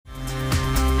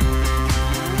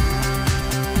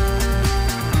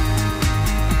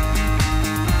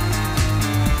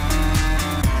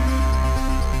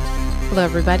Hello,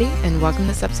 everybody, and welcome to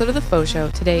this episode of the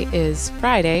FauxShow. Today is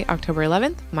Friday, October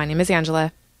 11th. My name is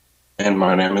Angela. And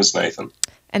my name is Nathan.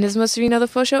 And as most of you know, the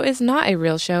FauxShow is not a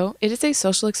real show. It is a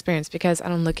social experience because I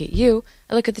don't look at you.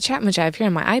 I look at the chat which I have here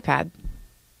on my iPad.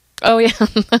 Oh, yeah.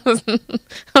 I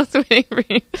was waiting for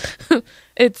you.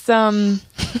 It's, there,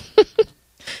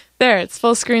 it's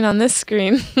full screen on this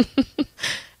screen.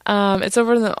 It's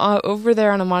over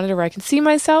there on a monitor where I can see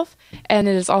myself, and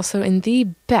it is also in the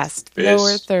best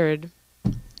lower third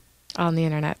on the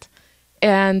internet.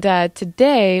 And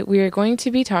today we are going to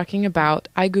be talking about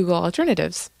iGoogle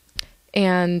alternatives.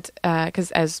 And because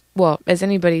as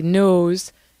anybody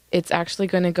knows, it's actually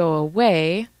going to go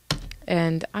away.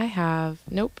 And I have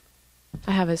a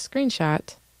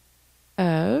screenshot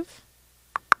of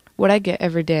what I get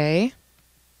every day.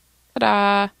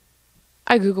 Ta-da!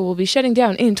 iGoogle will be shutting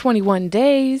down in 21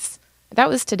 days. That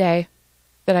was today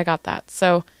that I got that.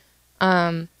 So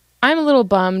I'm a little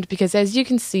bummed because, as you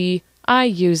can see, I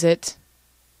use it.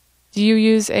 Do you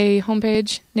use a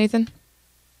homepage, Nathan?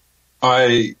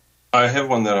 I have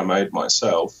one that I made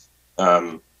myself.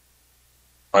 I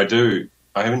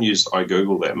haven't used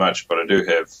iGoogle that much, but I do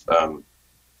have,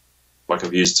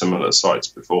 I've used similar sites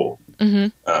before.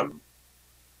 Mm-hmm.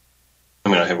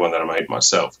 I have one that I made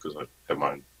myself because I have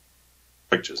my own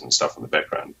pictures and stuff in the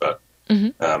background. But,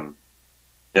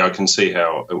 I can see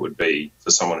how it would be for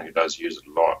someone who does use it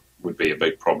a lot, would be a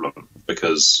big problem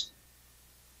because,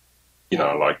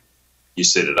 you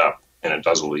set it up and it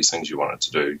does all these things you want it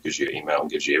to do, gives you email,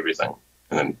 gives you everything.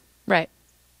 And then, right.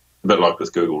 A bit like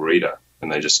with Google Reader,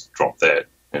 and they just dropped that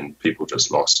and people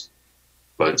just lost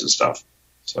loads of stuff.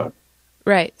 So,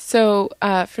 right. So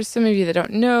for some of you that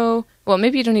don't know, well,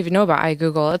 maybe you don't even know about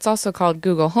iGoogle. It's also called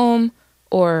Google Home,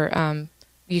 or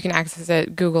you can access it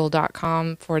at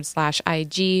google.com/IG.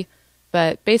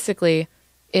 But basically,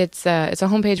 it's a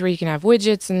homepage where you can have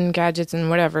widgets and gadgets and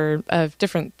whatever of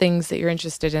different things that you're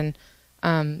interested in.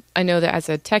 I know that as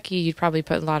a techie, you'd probably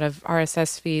put a lot of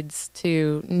RSS feeds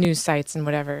to news sites and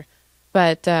whatever.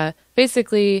 But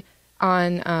basically,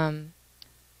 on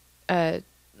let's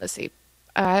see,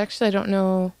 actually, I don't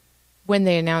know when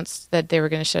they announced that they were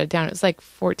going to shut it down. It was like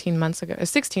 14 months ago,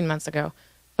 16 months ago.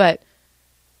 But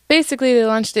basically, they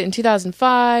launched it in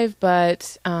 2005,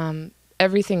 but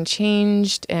everything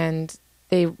changed, and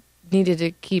they needed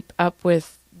to keep up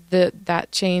with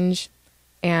that change,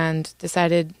 and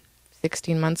decided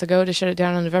 16 months ago to shut it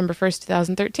down on November 1st,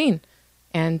 2013.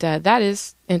 And that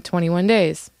is in 21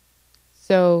 days.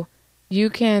 So you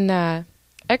can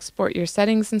export your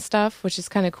settings and stuff, which is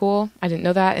kind of cool. I didn't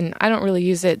know that, and I don't really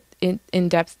use it in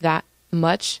depth that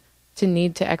much to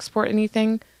need to export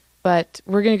anything. But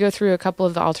we're going to go through a couple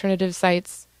of the alternative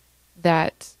sites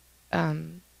that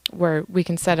where we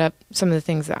can set up some of the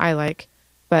things that I like.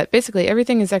 But basically,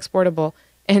 everything is exportable.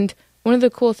 And one of the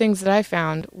cool things that I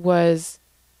found was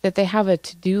that they have a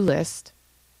to-do list.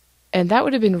 And that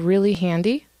would have been really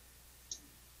handy,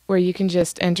 where you can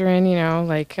just enter in,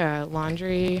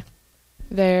 laundry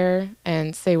there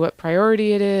and say what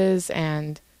priority it is.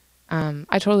 And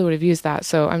I totally would have used that.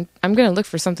 So I'm going to look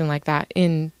for something like that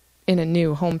in a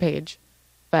new homepage.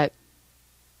 But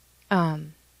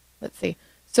let's see.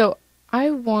 So I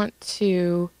want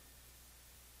to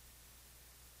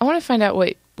find out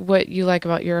what you like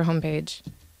about your homepage,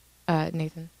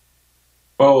 Nathan.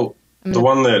 Well, the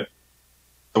one that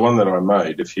I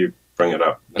made, if you bring it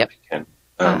up, yep. If you can.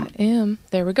 I am.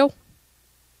 There we go.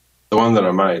 The one that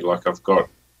I made, I've got,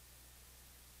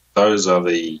 those are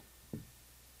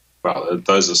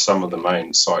some of the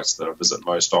main sites that I visit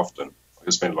most often. I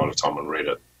spend a lot of time on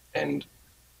Reddit and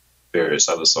various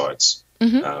other sites.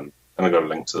 Mm-hmm. And I got a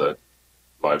link to the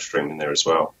live stream in there as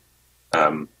well.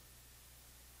 And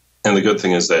the good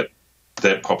thing is that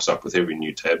pops up with every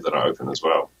new tab that I open as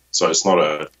well. So it's not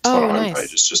a nice.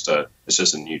 homepage. It's just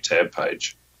a new tab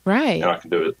page. Right. And I can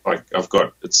do it I've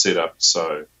got it set up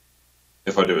so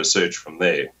if I do a search from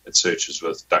there, it searches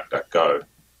with DuckDuckGo,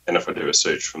 and if I do a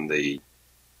search from the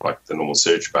normal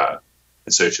search bar,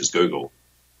 it searches Google.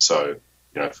 So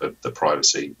for the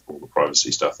privacy, all the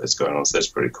privacy stuff that's going on, so that's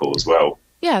pretty cool as well.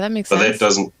 Yeah, that makes sense.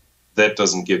 But that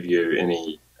doesn't give you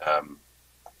any.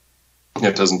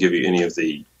 That doesn't give you any of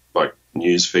the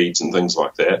news feeds and things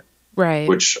like that. Right.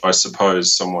 Which I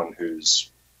suppose someone who's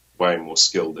way more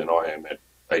skilled than I am at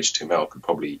HTML could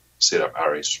probably set up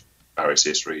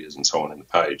RSS readers and so on in the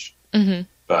page. Mm-hmm.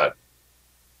 But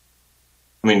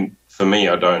for me,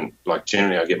 I don't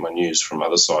generally I get my news from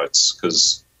other sites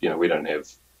because we don't have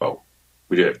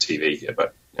we do have TV here,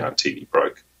 but TV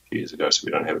broke a few years ago, so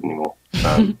we don't have it anymore.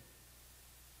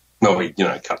 No, we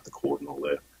cut the cord and all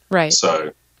that. Right.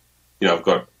 So I've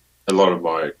got a lot of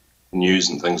my news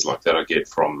and things like that I get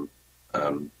from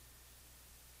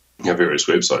various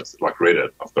websites like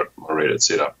Reddit. I've got my Reddit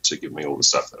set up to give me all the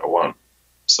stuff that I want.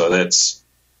 So that's,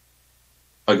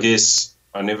 I guess,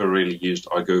 I never really used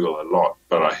iGoogle a lot,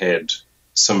 but I had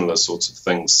similar sorts of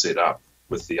things set up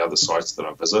with the other sites that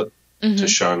I visit to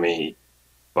show me,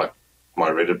 like my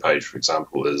Reddit page, for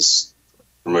example, is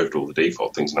removed all the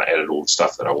default things and I added all the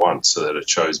stuff that I want so that it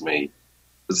shows me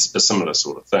a similar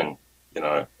sort of thing, and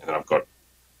then I've got,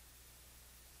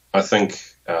 I think,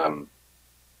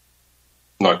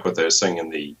 like what they were saying in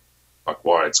the like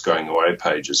why it's going away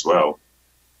page as well,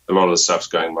 a lot of the stuff's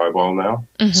going mobile now.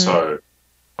 So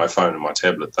my phone and my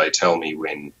tablet, they tell me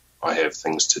when I have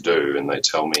things to do, and they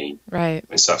tell me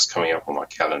when stuff's coming up on my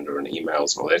calendar and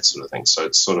emails and all that sort of thing. So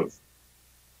it's sort of,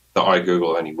 the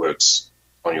iGoogle only works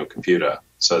on your computer.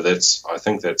 So I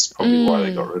think that's probably why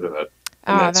they got rid of it.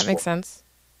 That makes sense.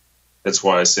 That's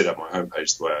why I set up my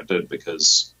homepage the way I did,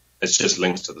 because it's just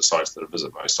links to the sites that I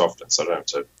visit most often, so I don't have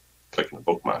to click in the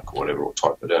bookmark or whatever or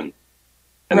type it in.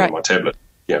 And then my tablet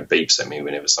beeps at me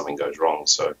whenever something goes wrong,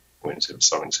 so whenever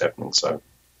something's happening. So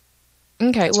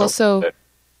okay, well, so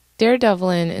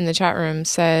Daredevilin in the chat room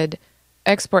said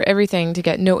export everything to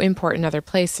get no import in other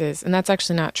places, and that's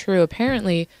actually not true.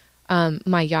 Apparently,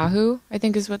 my Yahoo, I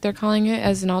think is what they're calling it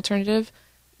as an alternative,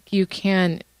 you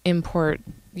can import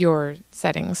your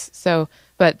settings. So,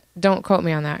 but don't quote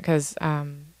me on that because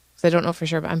I don't know for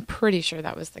sure, but I'm pretty sure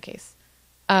that was the case.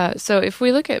 So if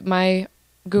we look at my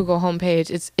Google homepage,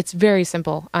 it's very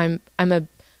simple. I'm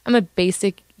a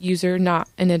basic user, not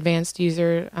an advanced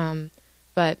user,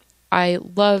 but I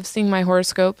love seeing my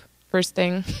horoscope first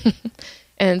thing.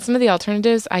 And some of the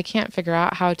alternatives, I can't figure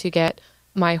out how to get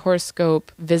my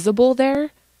horoscope visible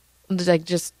there. Like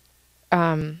just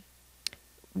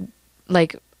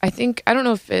like I don't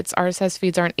know if it's RSS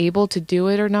feeds aren't able to do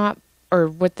it or not, or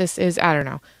what this is. I don't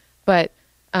know, but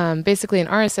basically an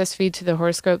RSS feed to the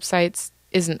horoscope sites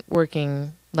isn't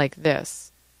working like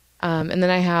this. And then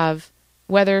I have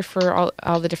weather for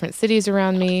all the different cities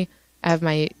around me. I have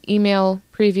my email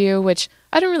preview, which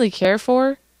I don't really care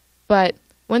for, but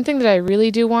one thing that I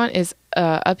really do want is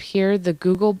up here, the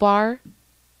Google bar,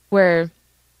 where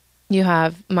you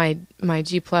have my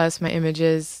G+, my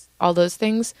images, all those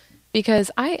things,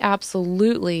 because I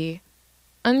absolutely,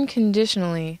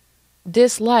 unconditionally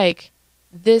dislike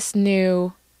this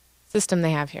new system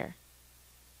they have here.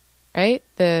 Right?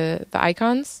 The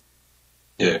icons?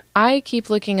 Yeah. I keep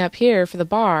looking up here for the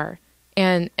bar,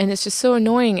 and it's just so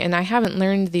annoying, and I haven't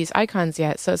learned these icons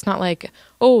yet, so it's not like,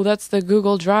 oh, that's the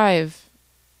Google Drive,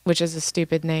 which is a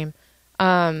stupid name,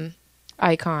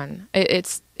 icon.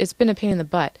 It's been a pain in the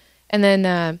butt. And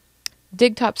then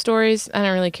Dig Top Stories, I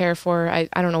don't really care for. I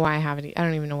don't know why I have it. I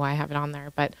don't even know why I have it on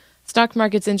there. But stock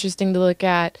market's interesting to look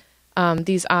at.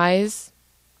 These eyes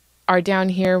are down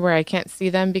here where I can't see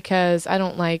them because I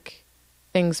don't like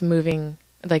things moving.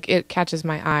 Like, it catches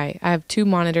my eye. I have 2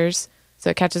 monitors, so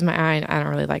it catches my eye, and I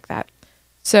don't really like that.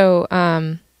 So,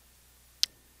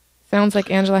 sounds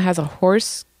like Angela has a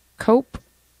horoscope.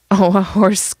 Oh, a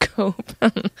horoscope.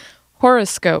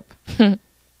 Horoscope.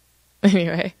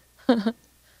 Anyway.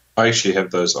 I actually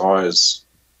have those eyes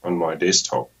on my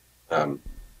desktop.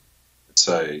 It's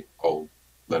a old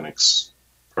Linux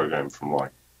program from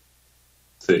like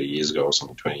 30 years ago or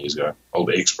something, 20 years ago. Old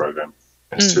X program.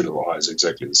 And it's 2 little eyes,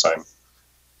 exactly the same.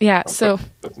 Yeah, so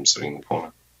with them sitting in the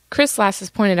corner. Chris Lass has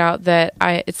pointed out that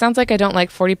it sounds like I don't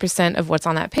like 40% of what's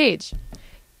on that page.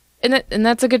 And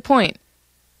that's a good point.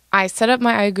 I set up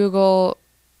my iGoogle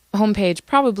homepage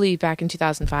probably back in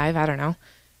 2005, I don't know.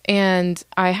 And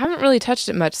I haven't really touched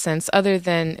it much since, other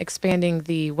than expanding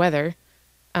the weather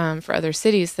for other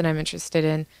cities that I'm interested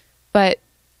in. But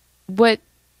what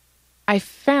I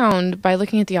found by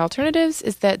looking at the alternatives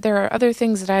is that there are other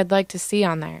things that I'd like to see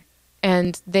on there.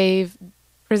 And they've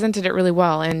presented it really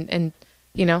well. And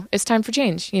you know, it's time for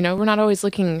change. You know, we're not always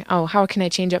looking, oh, how can I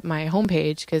change up my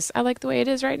homepage? Because I like the way it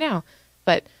is right now.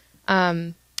 But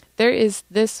there is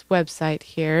this website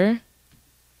here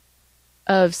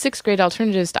of 6th grade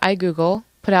alternatives to iGoogle,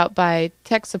 put out by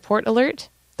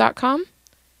techsupportalert.com.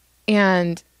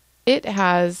 And it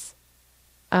has,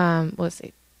 let's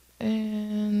see,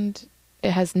 and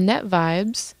it has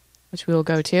NetVibes, which we will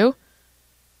go to.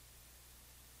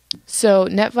 So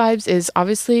NetVibes is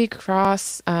obviously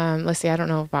cross, let's see, I don't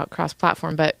know about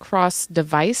cross-platform, but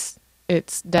cross-device.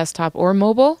 It's desktop or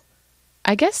mobile.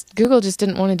 I guess Google just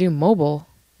didn't want to do mobile,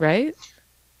 right?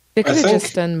 They could have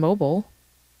just done mobile.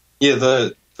 Yeah,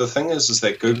 the thing is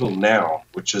that Google Now,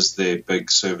 which is their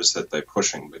big service that they're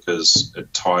pushing, because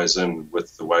it ties in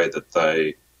with the way that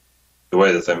they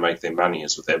make their money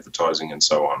is with advertising and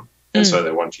so on. And so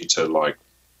they want you to, like,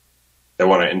 they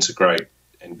want to integrate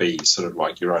and be sort of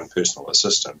like your own personal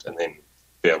assistant, and then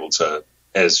be able to,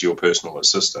 as your personal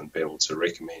assistant, be able to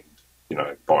recommend,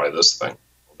 buy this thing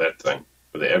or that thing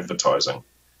for the advertising.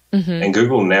 Mm-hmm. And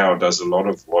Google now does a lot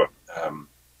of what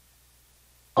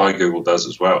iGoogle does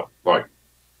as well. Like,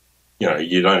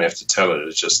 you don't have to tell it;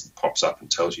 it just pops up and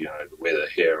tells you, the weather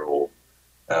here. Or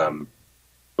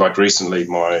like recently,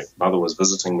 my mother was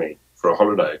visiting me for a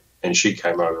holiday, and she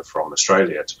came over from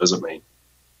Australia to visit me,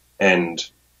 and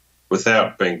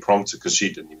without being prompted, because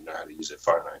she didn't even know how to use her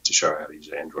phone, I had to show her how to use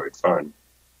an Android phone,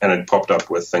 and it popped up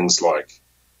with things like,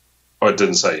 it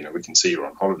didn't say, we can see you're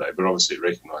on holiday, but obviously it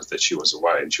recognised that she was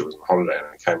away and she was on holiday,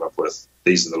 and it came up with,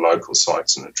 these are the local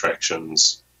sites and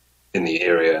attractions in the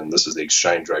area, and this is the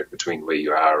exchange rate between where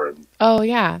you are and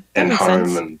and home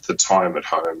sense. And the time at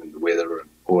home and the weather and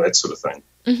all that sort of thing.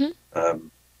 Mm-hmm.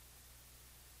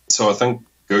 So I think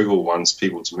Google wants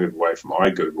people to move away from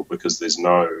iGoogle because there's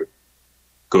no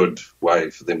good way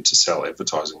for them to sell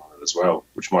advertising on it as well,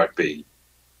 which might be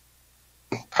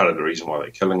part of the reason why they're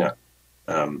killing it.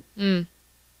 And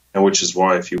which is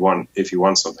why if you want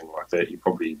something like that, you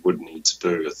probably would need to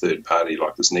do a third party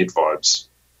like this NetVibes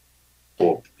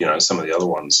or some of the other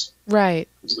ones. Right.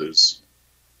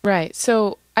 Right.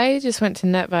 So I just went to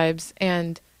NetVibes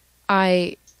and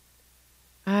I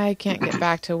can't get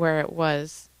back to where it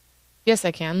was. Yes,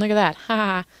 I can. Look at that.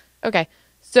 Ha. Okay.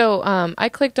 So I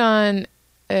clicked on.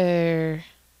 Where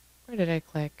did I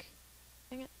click?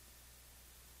 Dang it.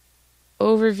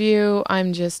 Overview.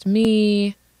 I'm just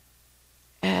me.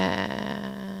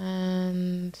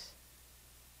 And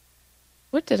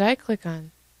what did I click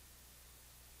on?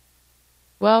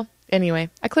 Well, anyway,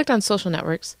 I clicked on social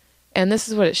networks, and this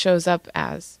is what it shows up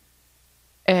as.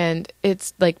 And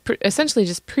it's like essentially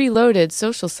just preloaded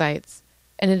social sites.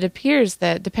 And it appears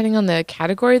that depending on the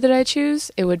category that I choose,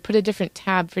 it would put a different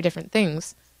tab for different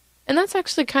things. And that's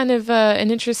actually kind of an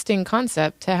interesting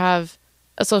concept to have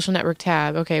a social network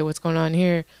tab. Okay, what's going on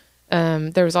here?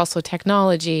 There was also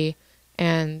technology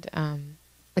and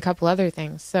a couple other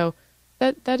things. So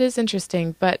that is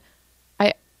interesting. But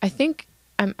I think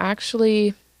I'm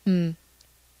actually, I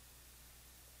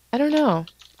don't know.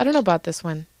 I don't know about this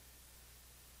one.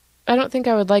 I don't think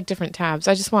I would like different tabs.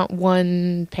 I just want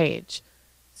one page.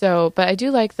 So, but I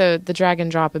do like the drag and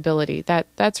drop ability.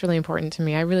 That's really important to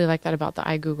me. I really like that about the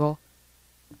iGoogle.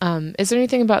 Is there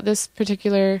anything about this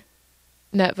particular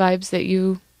NetVibes that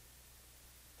you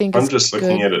think is good? I'm just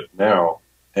looking at it now,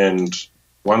 and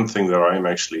one thing that I am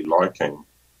actually liking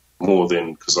more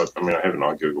than, because I have an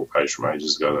iGoogle page from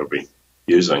ages ago that I've been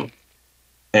using.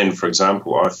 And for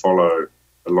example, I follow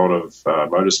a lot of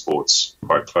motorsports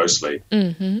quite closely.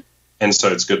 Mm-hmm. And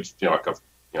so it's good,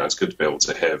 it's good to be able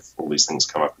to have all these things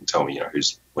come up and tell me,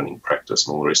 who's winning practice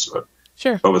and all the rest of it.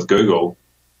 Sure. But with Google,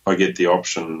 I get the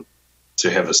option to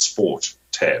have a sport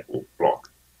tab or block,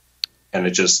 and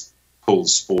it just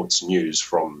pulls sports news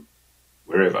from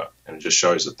wherever, and it just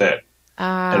shows it that.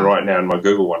 And right now in my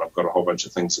Google one, I've got a whole bunch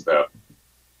of things about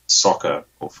soccer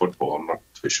or football. I'm not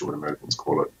too sure what Americans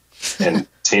call it, and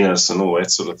tennis and all that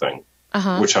sort of thing,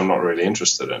 which I'm not really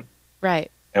interested in.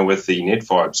 Right. And with the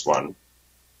NetVibes one,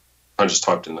 I just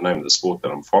typed in the name of the sport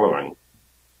that I'm following,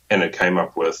 and it came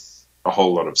up with a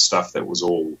whole lot of stuff that was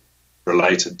all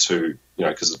related to,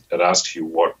 because it asks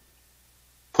you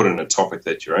put in a topic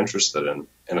that you're interested in,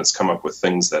 and it's come up with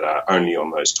things that are only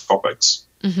on those topics.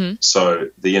 Mm-hmm. So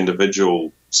the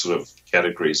individual sort of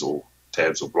categories or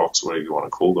tabs or blocks, whatever you want to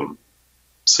call them,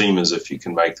 seem as if you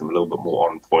can make them a little bit more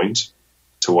on point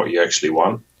to what you actually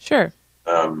want. Sure.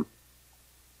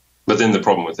 But then the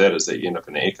problem with that is that you end up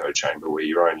in an echo chamber where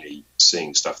you're only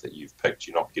seeing stuff that you've picked.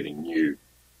 You're not getting new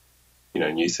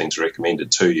things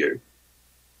recommended to you.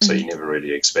 So you never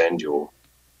really expand your...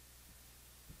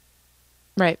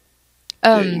 Right.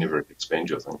 you never really expand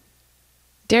your thing.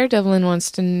 Daredevil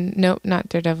wants to... Nope, not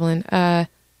Daredevil.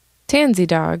 Tansy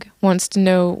Dog wants to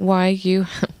know why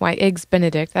Eggs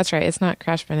Benedict... That's right, it's not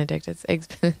Crash Benedict, it's Eggs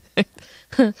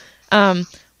Benedict.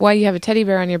 Why you have a teddy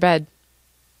bear on your bed.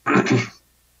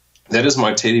 That is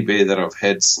my teddy bear that I've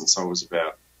had since I was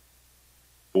about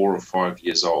 4 or 5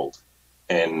 years old.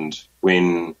 And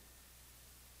when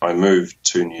I moved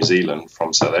to New Zealand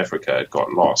from South Africa, it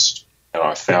got lost. And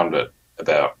I found it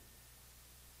about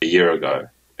a year ago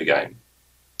again.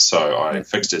 So I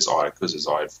fixed his eye because his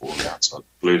eye had fallen out. So I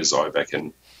glued his eye back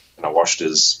in, and I washed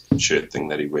his shirt thing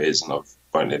that he wears, and I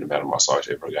won't let him out of my sight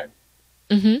ever again.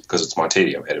 Because it's my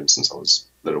teddy. I've had him since I was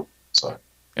little. So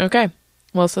okay.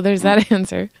 Well, so there's that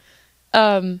answer.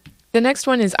 The next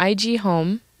one is IG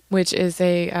Home, which is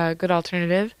a good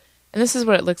alternative. And this is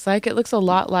what it looks like. It looks a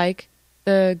lot like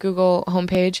the Google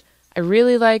homepage, I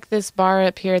really like this bar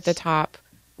up here at the top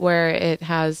where it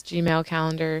has Gmail,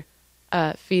 calendar,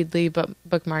 Feedly,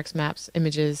 bookmarks, maps,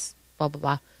 images, blah,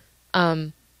 blah,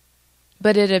 blah.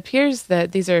 But it appears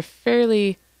that these are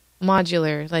fairly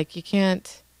modular. Like, you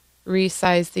can't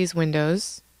resize these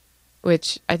windows,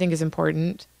 which I think is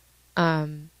important.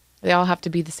 They all have to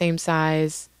be the same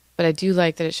size, but I do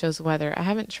like that it shows the weather. I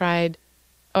haven't tried...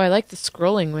 Oh, I like the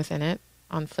scrolling within it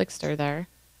on Flickster there.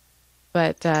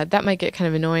 But that might get kind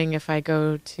of annoying if I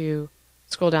go to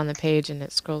scroll down the page and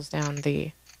it scrolls down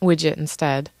the widget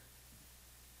instead.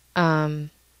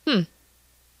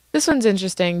 This one's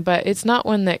interesting, but it's not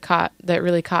one that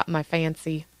really caught my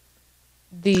fancy.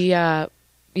 Yeah?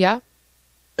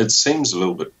 It seems a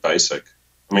little bit basic.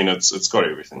 I mean, it's got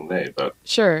everything there, but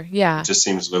sure, yeah. It just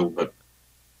seems a little bit,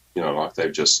 like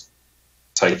they've just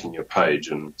taken your page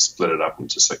and split it up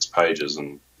into 6 pages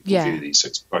and you can view these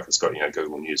 6, like it's got,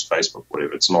 Google News, Facebook,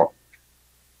 whatever. It's not,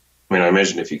 I mean, I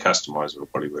imagine if you customize it, it'll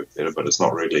probably work better, but it's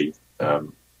not really,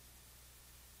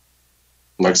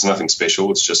 it's nothing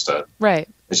special. It's just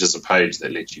it's just a page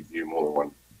that lets you view more than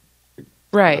one.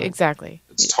 Right, exactly.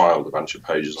 It's tiled a bunch of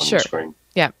pages on your screen.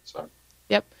 Yeah.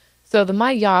 Yep. So the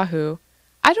My Yahoo,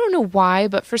 I don't know why,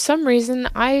 but for some reason,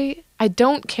 I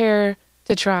don't care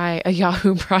to try a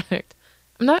Yahoo product.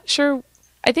 I'm not sure.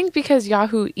 I think because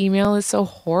Yahoo email is so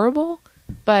horrible,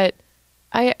 but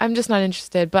I'm just not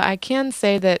interested. But I can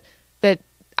say that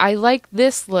I like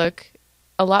this look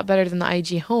a lot better than the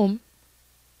IG Home.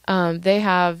 They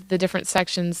have the different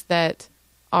sections that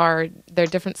they're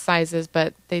different sizes,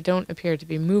 but they don't appear to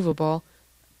be movable,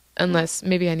 unless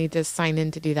maybe I need to sign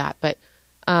in to do that. But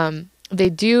they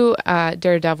do,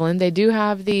 Daredevil, they do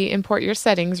have the import your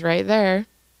settings right there.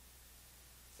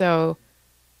 So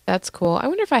that's cool. I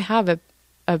wonder if I have an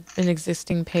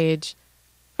existing page.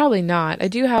 Probably not. I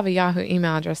do have a Yahoo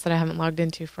email address that I haven't logged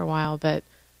into for a while, but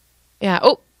yeah.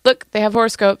 Oh, look, they have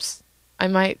horoscopes. I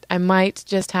might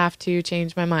just have to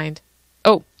change my mind.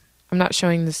 Oh, I'm not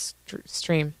showing this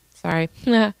stream. Sorry.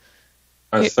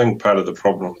 I think part of the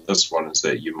problem with this one is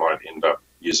that you might end up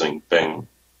using Bing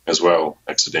as well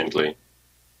accidentally.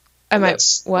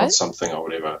 That's not something I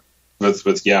would ever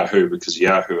with Yahoo, because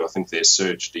Yahoo, I think their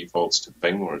search defaults to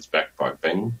Bing, or it's backed by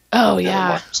Bing. Oh,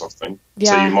 yeah. Microsoft thing.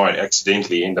 Yeah. So you might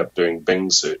accidentally end up doing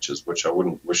Bing searches, which I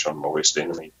wouldn't wish on my worst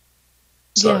enemy.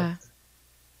 So,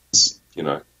 it's,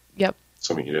 Yep.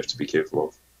 something you'd have to be careful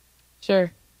of.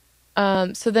 Sure.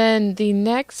 So then the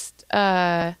next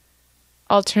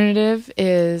alternative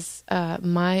is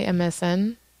My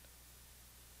MSN.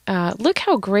 Look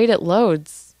how great it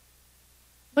loads.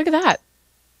 Look at that.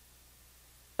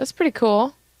 That's pretty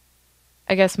cool.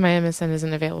 I guess My MSN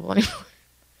isn't available anymore.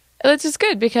 Which is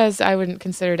good because I wouldn't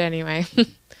consider it anyway.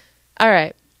 All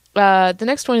right. The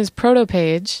next one is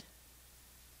ProtoPage.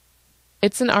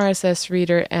 It's an RSS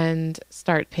reader and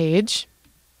start page.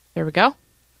 There we go.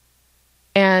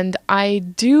 And I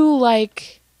do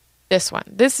like this one.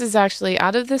 This is actually,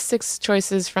 out of the 6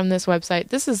 choices from this website,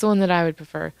 this is the one that I would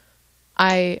prefer.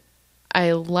 I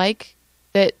like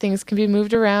that things can be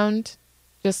moved around,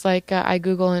 just like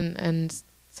iGoogle and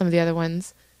some of the other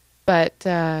ones. But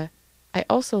I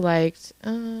also liked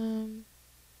I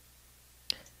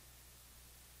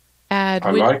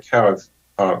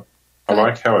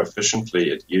like how efficiently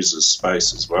it uses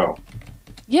space as well.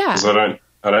 Yeah. Because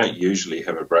I don't usually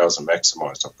have a browser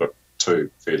maximized. I've got 2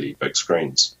 fairly big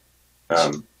screens,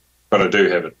 but I do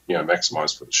have it,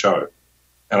 maximized for the show.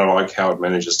 And I like how it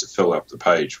manages to fill up the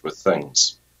page with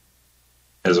things,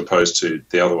 as opposed to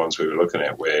the other ones we were looking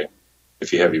at, where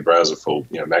if you have your browser full,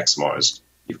 maximized,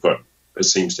 it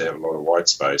seems to have a lot of white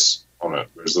space on it.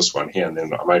 Whereas this one here, and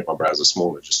then I made my browser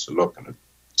smaller just to look, and it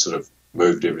sort of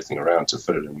moved everything around to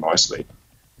fit it in nicely.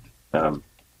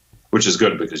 Which is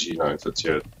good because if it's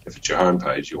your home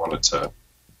page, you want it to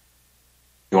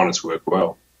work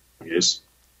well, I guess.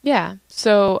 Yeah.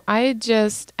 So I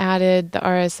just added the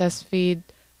RSS feed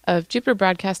of Jupiter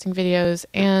Broadcasting videos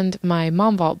and my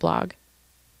Mom Vault blog,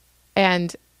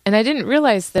 and I didn't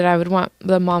realize that I would want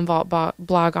the Mom Vault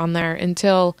blog on there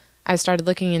until I started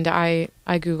looking into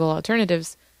iGoogle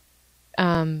alternatives.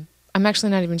 I'm actually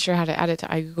not even sure how to add it to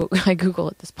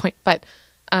iGoogle at this point, but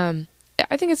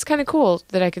I think it's kind of cool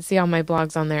that I could see all my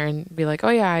blogs on there and be like, oh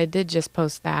yeah, I did just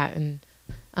post that, and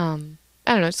I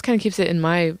don't know, it just kind of keeps it in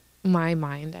my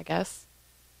mind, I guess.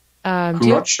 I'm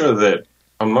not sure that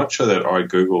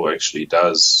iGoogle actually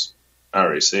does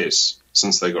RSS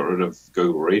since they got rid of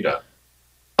Google Reader.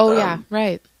 Oh yeah,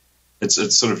 right. It's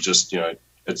sort of just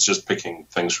it's just picking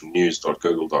things from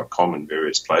news.google.com in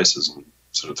various places and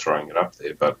sort of throwing it up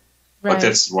there. But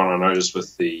that's the one I noticed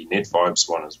with the NetVibes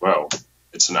one as well.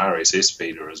 It's an RSS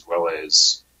feeder as well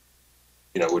as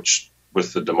which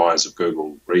with the demise of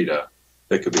Google Reader,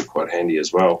 that could be quite handy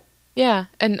as well. Yeah,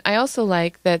 and I also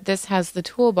like that this has the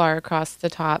toolbar across the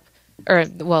top, or,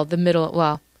 well, the middle,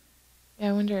 well, yeah,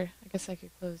 I wonder, I guess I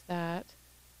could close that.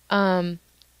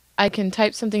 I can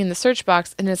type something in the search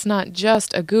box, and it's not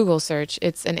just a Google search.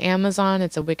 It's an Amazon,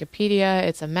 it's a Wikipedia,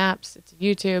 it's a Maps, it's a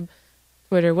YouTube,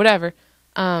 Twitter, whatever.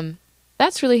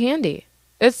 That's really handy.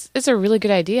 It's a really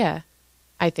good idea,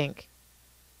 I think.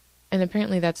 And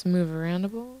apparently that's move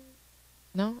aroundable.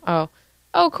 No?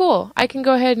 Oh, cool. I can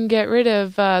go ahead and get rid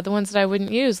of the ones that I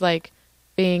wouldn't use, like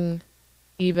Bing,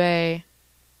 eBay,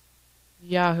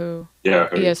 Yahoo,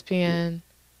 ESPN.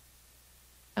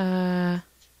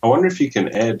 I wonder if you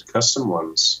can add custom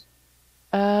ones.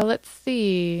 Let's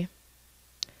see.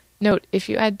 Note, if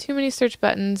you add too many search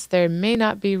buttons, there may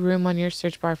not be room on your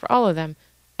search bar for all of them.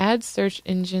 Add search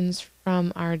engines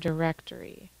from our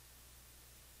directory.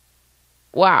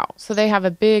 Wow. So they have a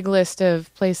big list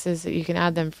of places that you can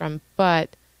add them from,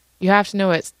 but you have to know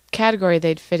what category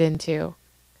they'd fit into,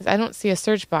 because I don't see a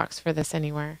search box for this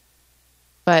anywhere.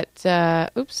 But,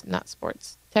 oops, not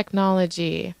sports.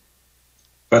 Technology.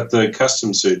 But the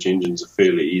custom search engines are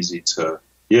fairly easy to...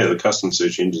 Yeah, the custom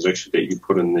search engines actually let you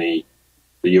put in the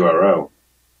URL.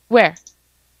 Where?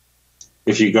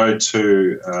 If you go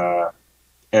to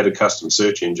add a custom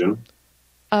search engine,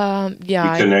 yeah,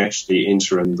 you can actually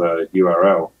enter in the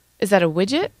URL. Is that a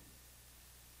widget?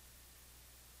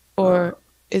 Or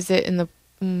is it in the...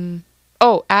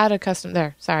 add a custom...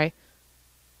 There, sorry.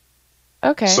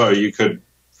 Okay. So you could,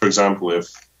 for example,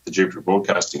 if the Jupiter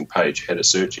Broadcasting page had a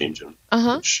search engine,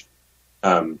 which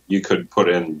you could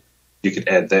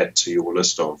add that to your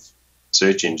list of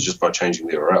search engines just by changing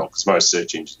the URL, because most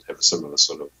search engines have a similar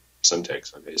sort of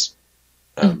syntax, I guess.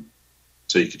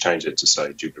 So you could change it to,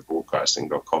 say,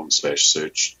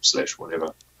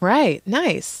 jupiterbroadcasting.com/search/whatever. Right,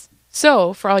 nice.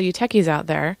 So, for all you techies out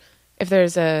there, if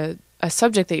there's a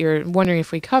subject that you're wondering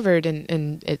if we covered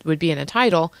and it would be in a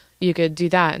title, you could do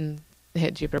that and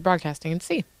hit Jupiter Broadcasting and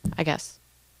see, I guess.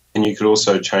 And you could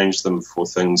also change them for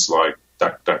things like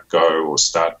DuckDuckGo or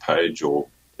Start Page, or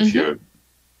if you're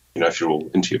all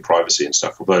into your privacy and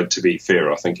stuff. Although, to be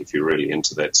fair, I think if you're really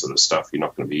into that sort of stuff, you're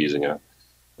not going to be using a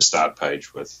Start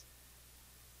Page with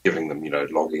giving them,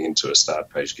 logging into a Start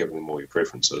Page, giving them all your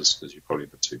preferences, because you're probably a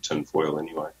bit too tinfoil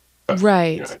anyway. But,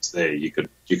 right. It's there. You could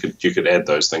add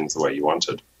those things the way you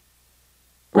wanted.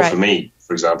 Or right. For me,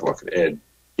 for example, I could add,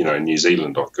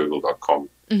 newzealand.google.com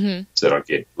so that I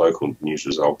get local news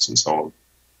results and so on.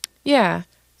 Yeah.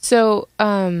 So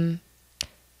the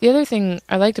other thing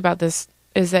I liked about this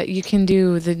is that you can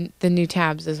do the new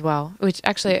tabs as well, which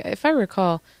actually, if I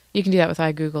recall, you can do that with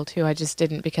iGoogle too. I just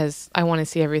didn't because I want to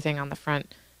see everything on the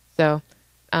front. So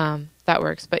that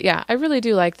works. But yeah, I really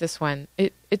do like this one.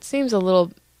 It seems a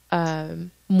little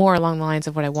more along the lines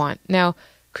of what I want. Now,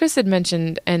 Chris had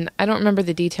mentioned, and I don't remember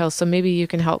the details, so maybe you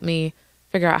can help me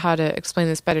figure out how to explain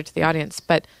this better to the audience.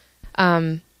 But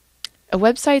a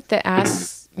website that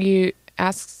asks to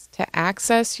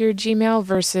access your Gmail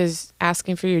versus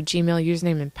asking for your Gmail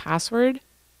username and password,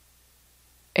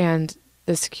 and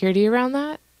the security around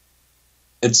that.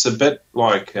 It's a bit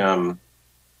like, how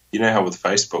with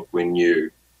Facebook, when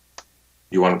you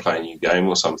want to play a new game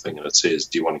or something, and it says,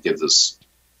 do you want to give this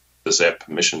app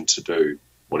permission to do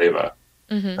whatever?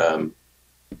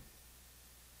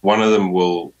 One of them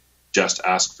will just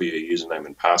ask for your username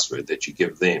and password that you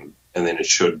give them, and then you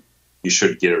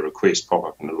should get a request pop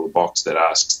up in a little box that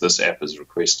asks, this app is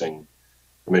requesting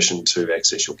permission to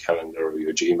access your calendar or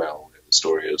your Gmail, or whatever the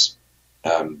story is,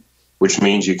 which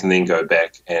means you can then go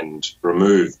back and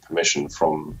remove permission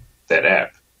from that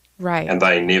app. Right. And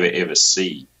they never ever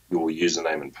see your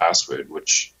username and password,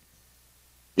 which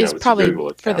is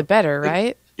probably for the better,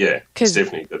 right? Yeah, it's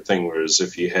definitely a good thing. Whereas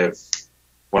if you have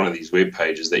one of these web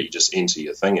pages that you just enter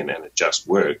your thing in and it just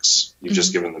works, you've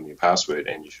just given them your password,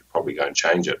 and you should probably go and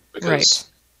change it, because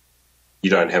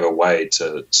you don't have a way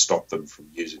to stop them from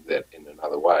using that in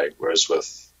another way. Whereas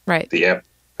with the app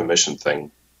permission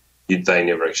thing, they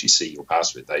never actually see your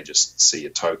password. They just see a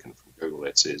token from Google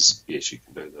that says, yes, you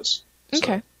can do this.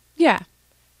 Okay. So. Yeah.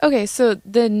 Okay, so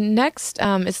the next,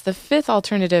 it's the fifth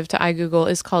alternative to iGoogle,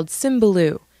 is called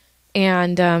Symbaloo.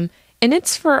 And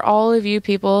it's for all of you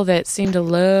people that seem to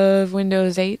love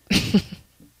Windows 8.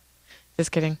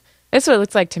 Just kidding. That's what it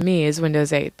looks like to me, is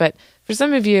Windows 8. But for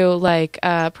some of you, like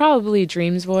probably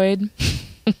Dreams Void,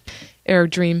 or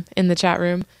Dream in the chat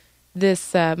room,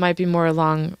 this might be more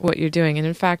along what you're doing. And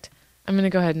in fact, I'm going to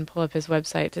go ahead and pull up his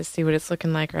website to see what it's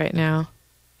looking like right now.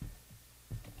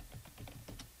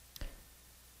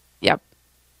 Yep.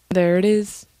 There it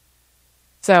is.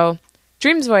 So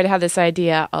Dreamsvoid had this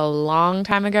idea a long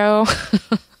time ago.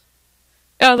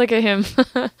 Oh, look at him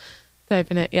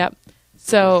typing it. Yep.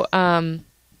 So,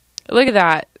 look at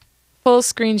that. Full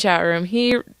screen chat room.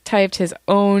 He typed his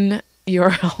own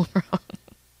URL wrong.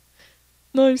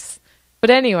 Nice. But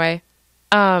anyway,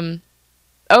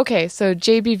 okay, so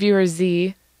JB Viewer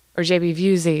Z, or JB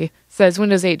View Z, says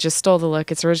Windows 8 just stole the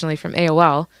look. It's originally from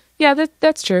AOL. Yeah,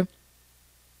 that's true.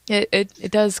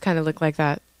 It does kind of look like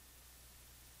that.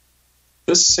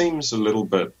 This seems a little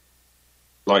bit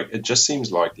like, it just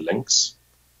seems like links.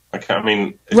 It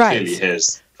clearly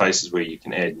has places where you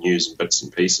can add news and bits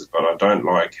and pieces, but I don't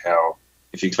like how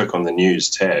if you click on the news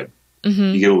tab,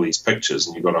 you get all these pictures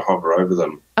and you've got to hover over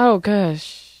them. Oh,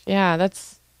 gosh. Yeah,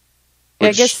 that's...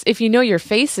 I guess if you know your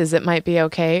faces, it might be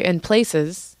okay, and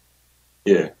places.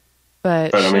 Yeah.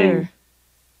 But sure.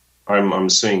 I mean, I'm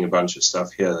seeing a bunch of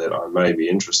stuff here that I may be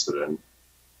interested in.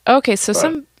 Okay, so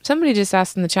somebody just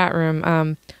asked in the chat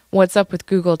room, what's up with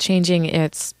Google changing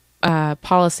its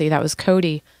policy? That was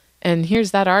Cody. And here's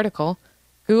that article.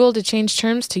 Google to change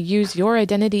terms to use your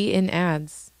identity in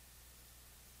ads.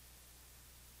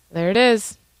 There it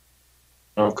is.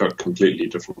 I've got completely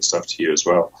different stuff to you as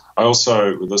well. I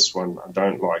also, with this one, I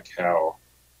don't like how,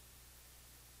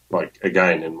 like,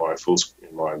 again, in my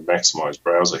maximized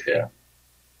browser here,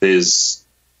 there's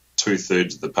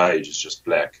 2/3 of the page is just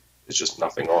black. There's just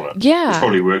nothing on it. Yeah. It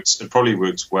probably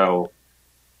works well.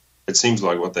 It seems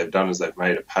like what they've done is they've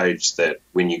made a page that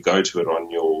when you go to it on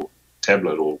your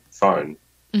tablet or phone,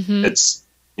 it's,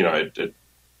 it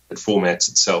formats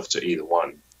itself to either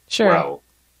one. Sure. Well,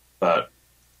 but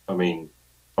I mean,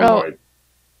 on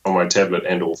my tablet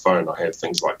and or phone, I have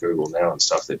things like Google Now and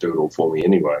stuff that do it all for me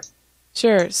anyway.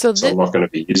 Sure. So I'm not going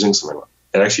to be using something like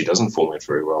that. It actually doesn't format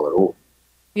very well at all.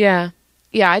 Yeah.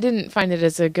 Yeah, I didn't find it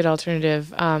as a good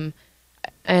alternative.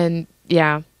 And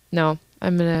yeah, no,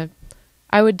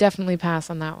 I would definitely pass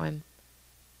on that one.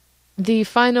 The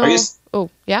final...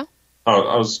 yeah?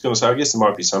 I was going to say, I guess there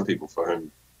might be some people for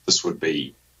whom this would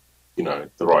be, the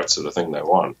right sort of thing they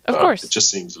want. Of course. It just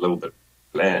seems a little bit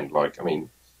bland. Like,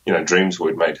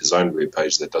 Dreamsvoid made his own web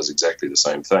page that does exactly the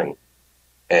same thing.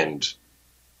 And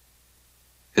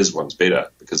his one's better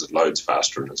because it loads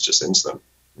faster and it's just instant.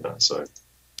 So...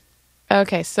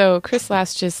 Okay, so Chris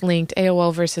Last just linked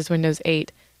AOL versus Windows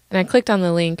 8, and I clicked on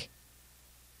the link,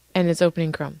 and it's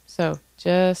opening Chrome. So,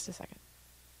 just a second.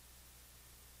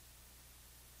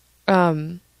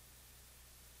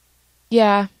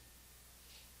 Yeah.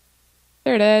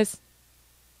 There it is.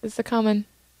 It's a common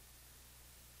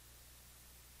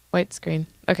white screen.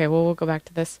 Okay, well, we'll go back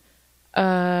to this.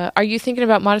 Are you thinking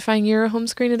about modifying your home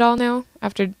screen at all now,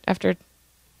 after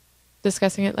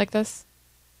discussing it like this?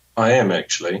 I am,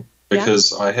 actually.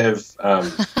 Because I have...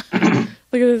 Look at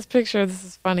this picture. This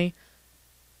is funny.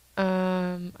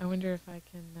 I wonder if I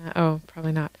can...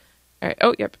 probably not. All right.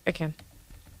 Oh, yep, I can.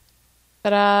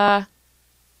 Ta-da!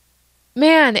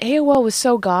 Man, AOL was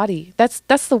so gaudy.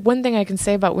 That's the one thing I can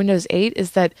say about Windows 8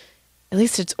 is that at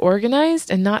least it's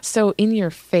organized and not so in your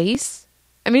face.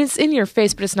 I mean, it's in your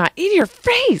face, but it's not in your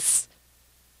face.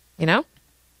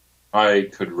 I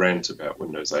could rant about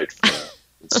Windows 8 for a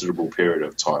considerable period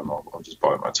of time. I'll just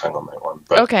bite my tongue on that one.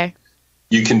 But okay.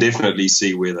 You can definitely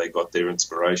see where they got their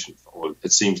inspiration from. Well,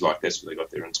 it seems like that's where they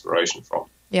got their inspiration from.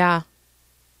 Yeah.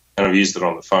 And I've used it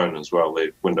on the phone as well,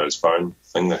 the Windows Phone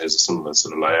thing that has a similar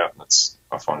sort of layout, and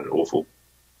I find it awful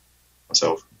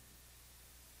myself.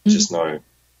 Just no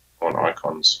on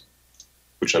icons,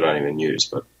 which I don't even use.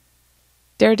 But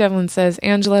Daredevil says,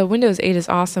 Angela, Windows 8 is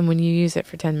awesome when you use it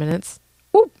for 10 minutes.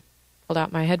 Whoop! Pulled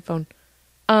out my headphone.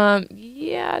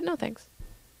 Yeah, no thanks.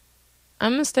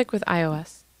 I'm going to stick with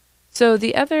iOS. So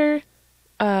the other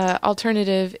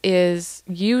alternative is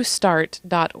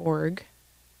ustart.org.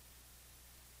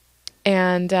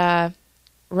 And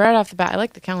right off the bat, I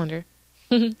like the calendar.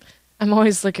 I'm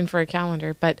always looking for a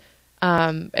calendar, but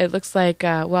it looks like,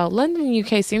 London,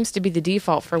 UK seems to be the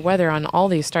default for weather on all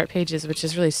these start pages, which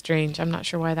is really strange. I'm not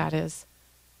sure why that is.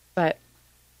 But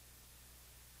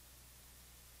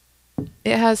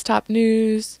it has top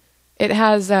news. It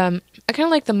has, I kind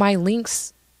of like the My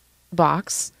Links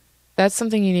box. That's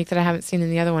something unique that I haven't seen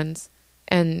in the other ones.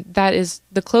 And that is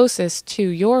the closest to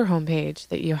your homepage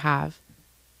that you have,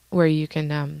 where you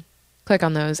can click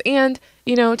on those. And,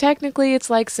 technically it's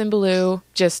like Symbaloo,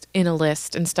 just in a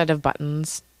list instead of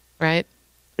buttons, right?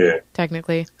 Yeah.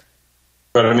 Technically.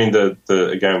 But, again, with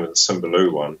the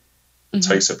Symbaloo one, it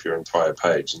takes up your entire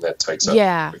page, and that takes up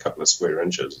a couple of square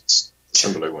inches. The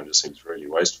Symbaloo one just seems really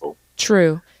wasteful.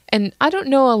 True. And I don't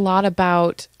know a lot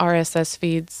about RSS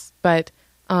feeds, but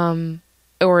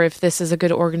or if this is a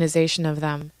good organization of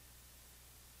them.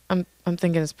 I'm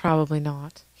thinking it's probably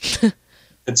not.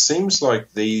 It seems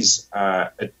like these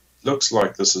it looks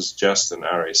like this is just an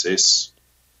RSS.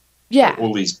 Yeah.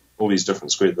 All these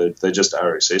different squares, they're just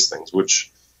RSS things,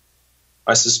 which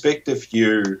I suspect if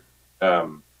you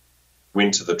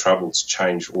went to the trouble to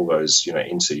change all those,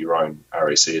 into your own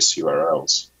RSS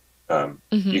URLs,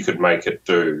 you could make it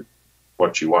do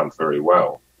what you want very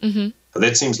well. Mm-hmm. But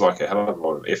that seems like a hell of a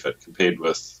lot of effort compared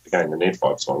with, again, the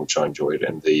NetVibes one, which I enjoyed,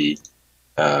 and the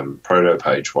Proto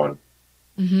Page one.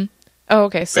 Mm-hmm. Oh,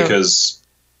 okay. So because,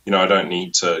 I don't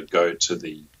need to go to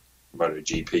the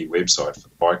MotoGP website for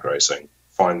the bike racing,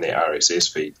 find their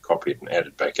RSS feed, copy it and add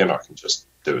it back in. I can just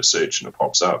do a search and it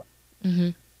pops up. Mm-hmm.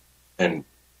 And,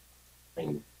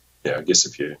 I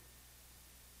guess you've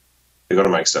got to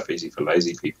make stuff easy for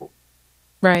lazy people.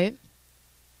 Right.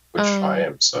 Which I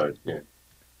am, so, yeah.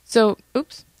 So,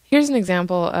 here's an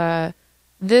example.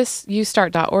 This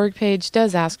ustart.org page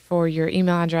does ask for your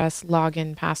email address,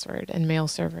 login, password, and mail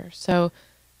server. So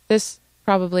this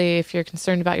probably, if you're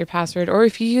concerned about your password, or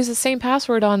if you use the same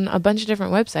password on a bunch of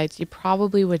different websites, you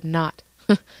probably would not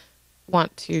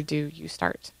want to do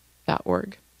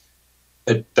ustart.org.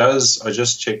 It does. I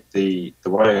just checked the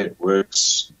way it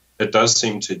works. It does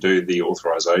seem to do the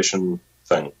authorization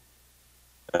thing.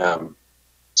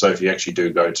 So if you actually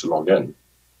do go to log in,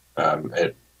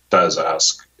 it does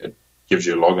ask, it gives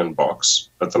you a login box,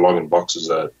 but the login box is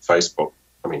a Facebook.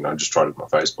 I just tried it on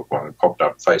my Facebook one. It popped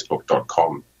up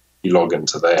facebook.com. You log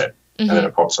into that, and then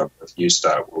it pops up with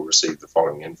Ustart will receive the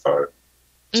following info.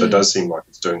 So it does seem like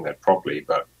it's doing that properly,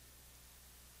 but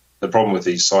the problem with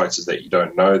these sites is that you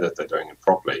don't know that they're doing it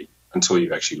properly until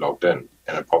you've actually logged in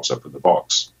and it pops up with the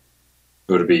box.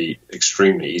 It would be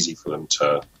extremely easy for them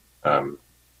to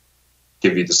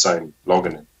give you the same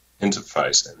login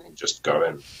interface and then just go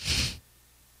in.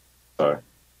 So,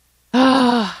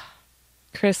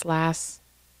 Chris Lass.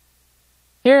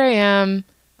 Here I am.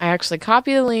 I actually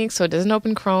copy the link so it doesn't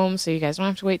open Chrome, so you guys don't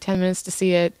have to wait 10 minutes to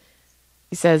see it.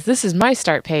 He says, this is my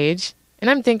start page.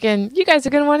 And I'm thinking, you guys are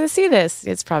going to want to see this.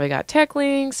 It's probably got tech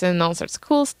links and all sorts of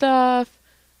cool stuff.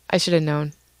 I should have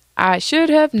known. I should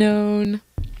have known.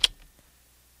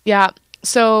 Yeah,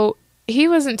 so he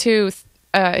wasn't too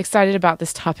excited about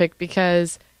this topic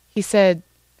because he said,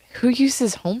 who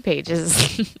uses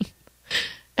homepages?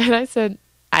 And I said,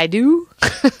 I do.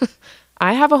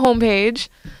 I have a homepage.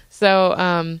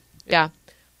 So, yeah.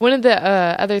 One of the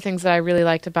other things that I really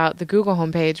liked about the Google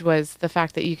homepage was the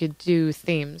fact that you could do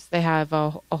themes. They have a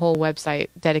whole website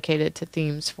dedicated to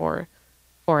themes for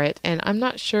it. And I'm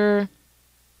not sure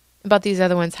about these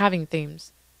other ones having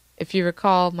themes. If you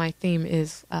recall, my theme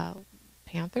is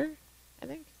Panther, I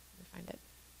think. Let me find it.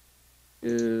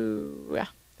 Ooh, yeah,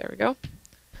 there we go.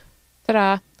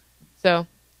 Ta-da. So,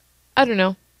 I don't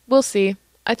know. We'll see.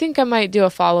 I think I might do a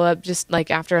follow-up just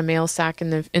like after a mail sack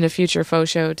in a future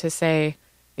FauxShow to say,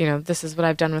 this is what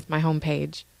I've done with my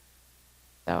homepage.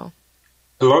 So,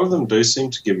 a lot of them do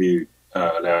seem to give you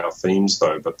now themes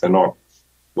though, but they're not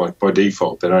like by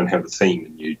default. They don't have a theme,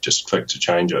 and you just click to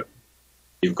change it.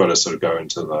 You've got to sort of go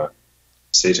into the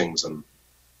settings and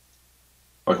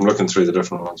I'm looking through the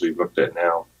different ones we've looked at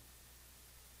now,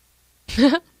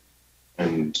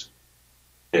 and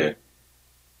yeah.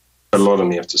 But a lot of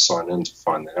them you have to sign in to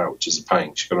find that out, which is a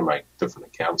pain. You've got to make different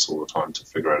accounts all the time to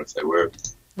figure out if they work.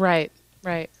 Right.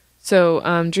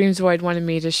 So Dreams Void wanted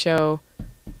me to show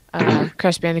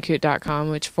CrashBandicoot.com,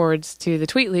 which forwards to the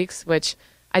tweet leaks, which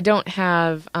I don't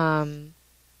have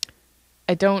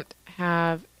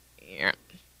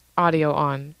audio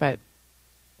on, but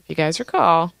if you guys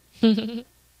recall,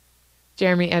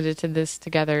 Jeremy edited this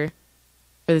together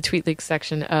for the tweet leaks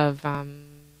section of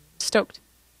Stoked.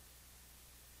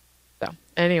 So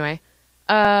anyway,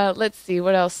 let's see,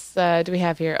 what else do we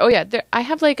have here? Oh yeah, I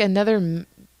have like another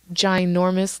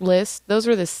ginormous list. Those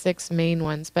were the 6 main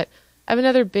ones, but I have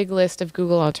another big list of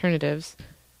Google alternatives.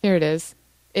 Here it is.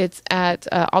 It's at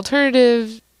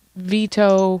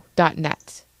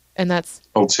alternativeveto.net, and that's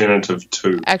alternative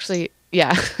 2. Actually,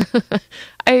 yeah.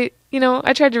 I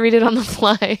tried to read it on the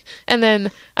fly, and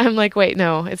then I'm like, wait,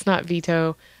 no, it's not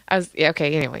veto.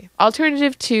 Okay, anyway,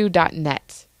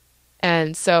 alternative2.net.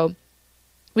 And so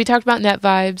we talked about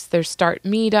NetVibes. There's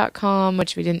startme.com,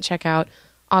 which we didn't check out.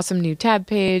 Awesome new tab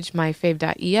page,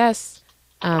 myfave.es,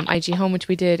 IG Home, which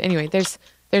we did. Anyway, there's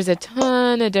a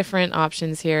ton of different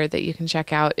options here that you can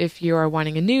check out if you are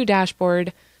wanting a new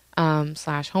dashboard /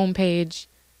 homepage.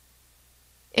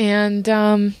 And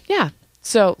yeah,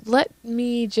 so let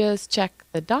me just check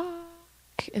the doc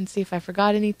and see if I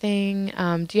forgot anything.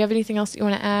 Do you have anything else that you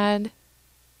want to add?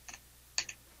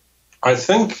 I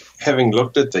think having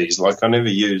looked at these, like I never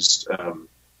used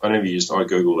used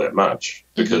iGoogle that much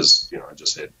because, I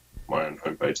just had my own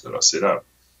homepage that I set up.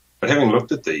 But having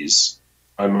looked at these,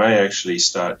 I may actually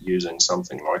start using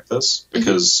something like this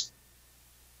because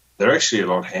they're actually a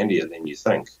lot handier than you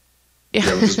think. Yeah.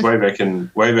 Because way back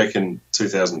in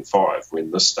 2005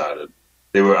 when this started,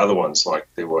 there were other ones like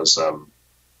there was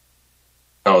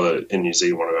in New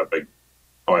Zealand one of our big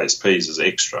ISPs is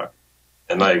Extra,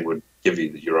 and they would give you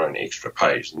your own extra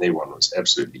page, and their one was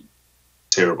absolutely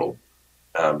terrible.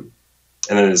 And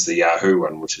then there's the Yahoo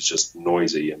one, which is just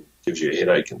noisy and gives you a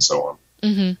headache and so on.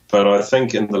 Mm-hmm. But I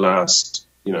think in the last,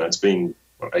 it's been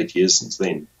 8 years since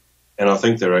then, and I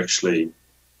think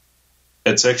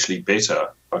it's actually better.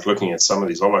 Like looking at some of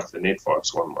these, I like the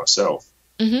Netflix one myself.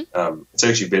 Mm-hmm. It's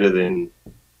actually better than,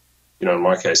 in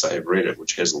my case, I have Reddit,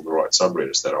 which has all the right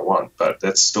subreddits that I want, but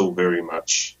that's still very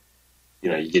much,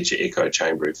 you get your echo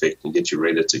chamber effect, and you get your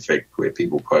Reddit effect where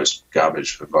people post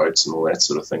garbage for votes and all that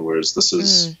sort of thing. Whereas this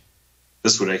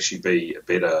would actually be a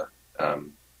better,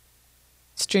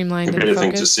 streamlined,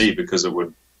 thing to see because it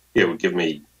would give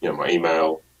me, my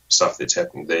email, stuff that's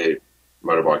happening there,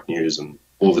 motorbike news, and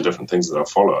all the different things that I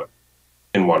follow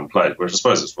in one place. Which I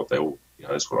suppose is what they all,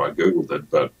 that's what I Googled it,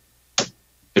 but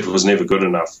it was never good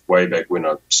enough way back when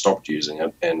I stopped using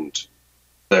it, and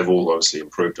they've all obviously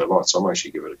improved a lot. So I might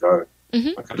actually give it a go.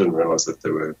 Mm-hmm. Like I didn't realize that they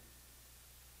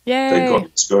Yay.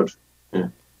 got this good. Yeah.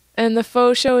 And the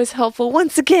FauxShow is helpful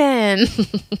once again.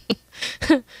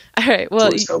 All right. Well,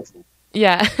 It's always helpful.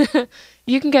 Yeah.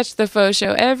 You can catch the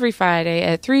FauxShow every Friday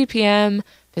at 3 p.m.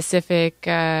 Pacific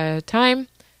time.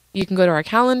 You can go to our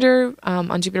calendar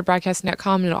on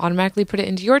jupiterbroadcasting.com, and it'll automatically put it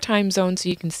into your time zone so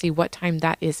you can see what time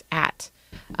that is at.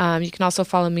 You can also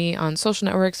follow me on social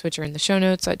networks, which are in the show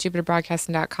notes at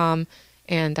jupiterbroadcasting.com.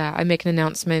 And I make an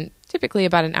announcement typically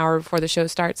about an hour before the show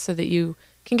starts so that you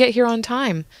can get here on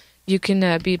time. You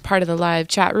can be part of the live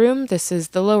chat room. This is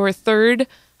the lower third,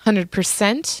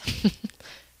 100%.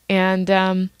 And,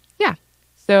 yeah.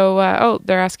 So,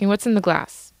 they're asking what's in the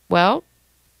glass. Well,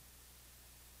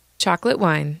 chocolate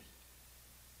wine.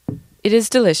 It is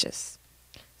delicious.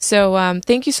 So,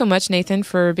 thank you so much, Nathan,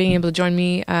 for being able to join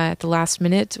me at the last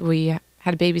minute. We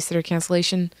had a babysitter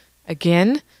cancellation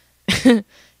again.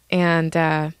 And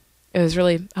it was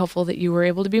really helpful that you were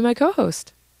able to be my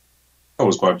co-host. It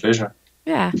was my pleasure.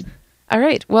 Yeah. All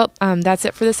right. Well, that's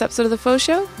it for this episode of The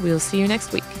FauxShow. We'll see you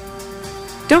next week.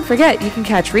 Don't forget, you can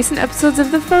catch recent episodes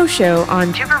of The FauxShow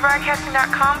on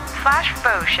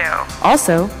jupiterbroadcasting.com/FauxShow.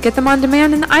 Also, get them on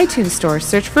demand in the iTunes store.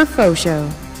 Search for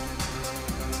FauxShow.